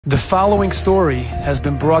The following story has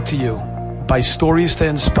been brought to you by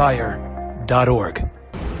StoriesToInspire.org.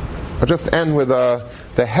 I'll just end with the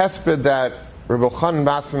hesped that Rabbi Chanan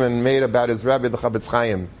Basserman made about his Rabbi, the CHOFETZ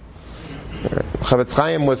CHAIM. CHOFETZ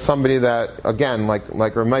CHAIM was somebody that, again, like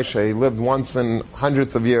Rabbi Moshe, he lived once in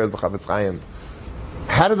hundreds of years, the CHOFETZ CHAIM.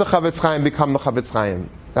 How did the CHOFETZ CHAIM become the CHOFETZ CHAIM?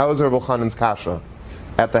 That was Rabbi Chanan's kasha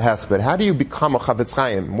at the hesped. How do you become a CHOFETZ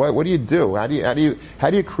CHAIM? What do you do? How do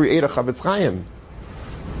you create a CHOFETZ CHAIM?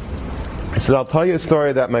 He said, I'll tell you a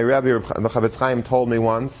story that my Rabbi, the CHOFETZ CHAIM, told me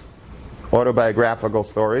once, autobiographical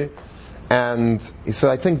story, and he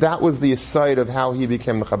said, I think that was the site of how he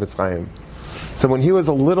became the CHOFETZ CHAIM. So when he was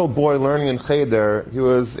a little boy learning in Cheder, he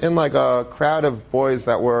was in like a crowd of boys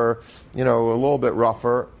that were, a little bit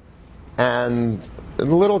rougher, and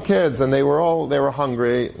little kids, and they were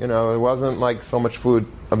hungry, it wasn't like so much food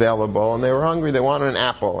available, and they were hungry, they wanted an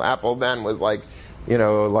apple. Apple then was like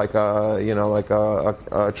a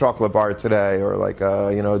chocolate bar today, or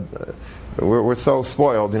we're so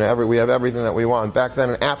spoiled, we have everything that we want. Back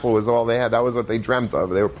then, an apple was all they had. That was what they dreamt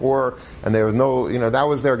of. They were poor, and there was no, that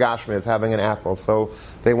was their gashmi, having an apple. So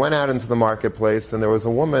they went out into the marketplace, and there was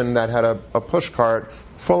a woman that had a push cart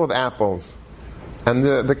full of apples. And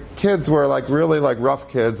the kids were really rough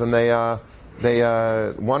kids, and they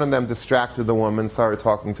one of them distracted the woman, started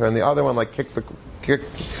talking to her, and the other one kicked the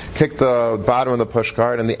bottom of the push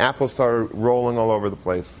cart, and the apples started rolling all over the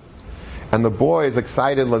place. And the boys,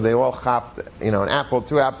 excitedly, they all chopped, an apple,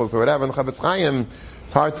 two apples, or whatever. And the CHOFETZ CHAIM,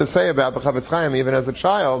 it's hard to say about the CHOFETZ CHAIM, even as a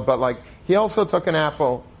child, but he also took an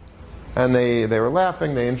apple. And they were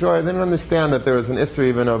laughing, they enjoyed. They didn't understand that there was an issue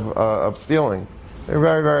even of stealing. They were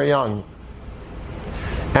very, very young.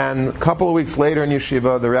 And a couple of weeks later in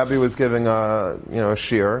yeshiva, the Rabbi was giving a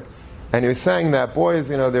shir, and he was saying that, boys,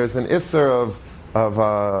 there's an issur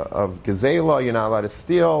of gezela, you're not allowed to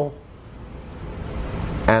steal.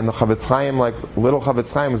 And the CHOFETZ CHAIM, little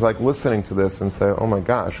CHOFETZ CHAIM, was listening to this and say, oh my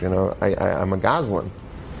gosh, I'm a gazlan.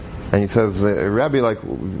 And he says, Rabbi,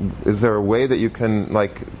 is there a way that you can,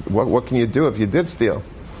 what can you do if you did steal?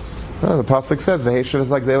 The pasuk says, v'heishav is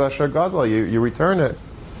like zela asher gazla, you return it.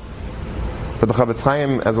 But the CHOFETZ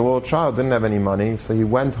CHAIM, as a little child, didn't have any money, so he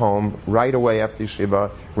went home right away after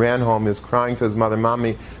yeshiva, ran home, he was crying to his mother,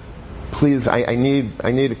 Mommy, please, I need,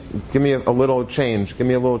 give me a little change, give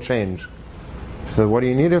me a little change. She said, what do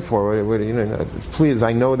you need it for? Please,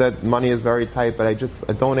 I know that money is very tight, but I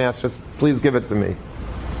don't ask, just please give it to me.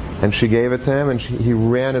 And she gave it to him, and he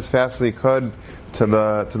ran as fast as he could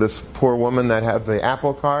to this poor woman that had the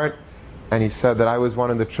apple cart, and he said that I was one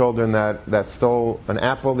of the children that stole an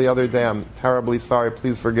apple the other day. I'm terribly sorry.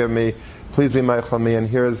 Please forgive me. Please be meichel me. And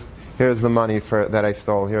here's the money that I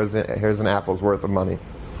stole. Here's an apple's worth of money.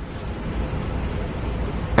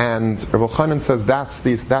 And Rabbi Chanan says that's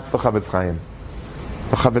the CHOFETZ CHAIM.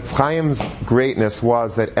 The CHOFETZ CHAIM's greatness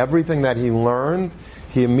was that everything that he learned,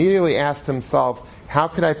 he immediately asked himself, how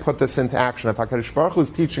could I put this into action? If HaKadosh Baruch Hu is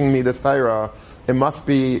teaching me this Torah, it must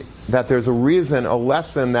be that there's a reason, a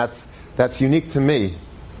lesson that's unique to me.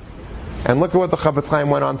 And look at what the CHOFETZ CHAIM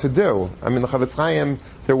went on to do. The CHOFETZ CHAIM,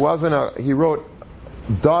 he wrote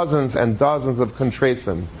dozens and dozens of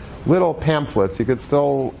kontrasim, little pamphlets. You could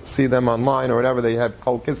still see them online or whatever. They had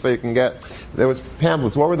kol kids, so you can get. There was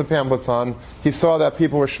pamphlets. What were the pamphlets on? He saw that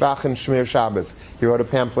people were shvach in Shmir Shabbos. He wrote a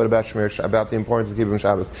pamphlet about about the importance of keeping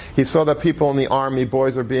Shabbos. He saw that people in the army,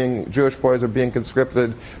 Jewish boys, are being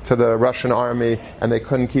conscripted to the Russian army, and they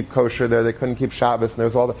couldn't keep kosher there. They couldn't keep Shabbos. And there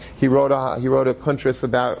was all he wrote a kuntris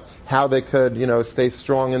about how they could, stay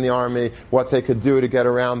strong in the army, what they could do to get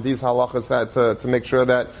around these halachas, to make sure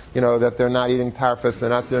that, that they're not eating tarfus,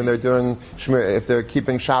 they're doing shmir. If they're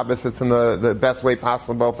keeping Shabbos, it's in the best way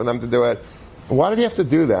possible for them to do it. Why did he have to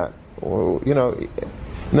do that? And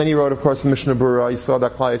then he wrote, of course, the Mishnah Berurah. He saw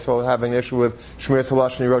that Klal Yisrael having an issue with Shmir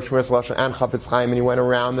Salashon. He wrote Shmir Salashon and CHOFETZ CHAIM, and he went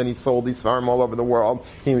around and he sold these farms all over the world.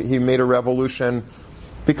 He made a revolution.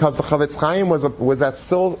 Because the CHOFETZ CHAIM was that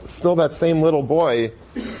still that same little boy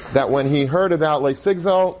that when he heard about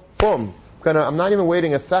Leisigzo, boom, I'm not even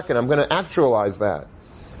waiting a second, I'm going to actualize that.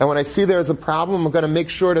 And when I see there's a problem, I'm going to make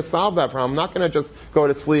sure to solve that problem. I'm not going to just go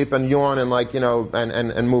to sleep and yawn and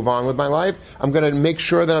and move on with my life. I'm going to make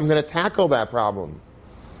sure that I'm going to tackle that problem.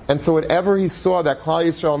 And so whatever he saw that Klal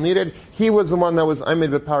Yisrael needed, he was the one that was Amid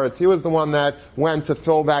B'Paretz. He was the one that went to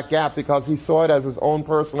fill that gap because he saw it as his own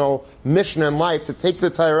personal mission in life to take the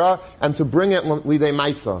Torah and to bring it Lidei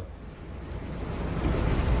Maisa.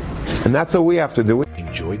 And that's what we have to do.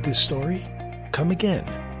 Enjoyed this story? Come again.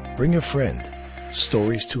 Bring a friend.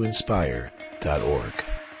 StoriesToInspire.org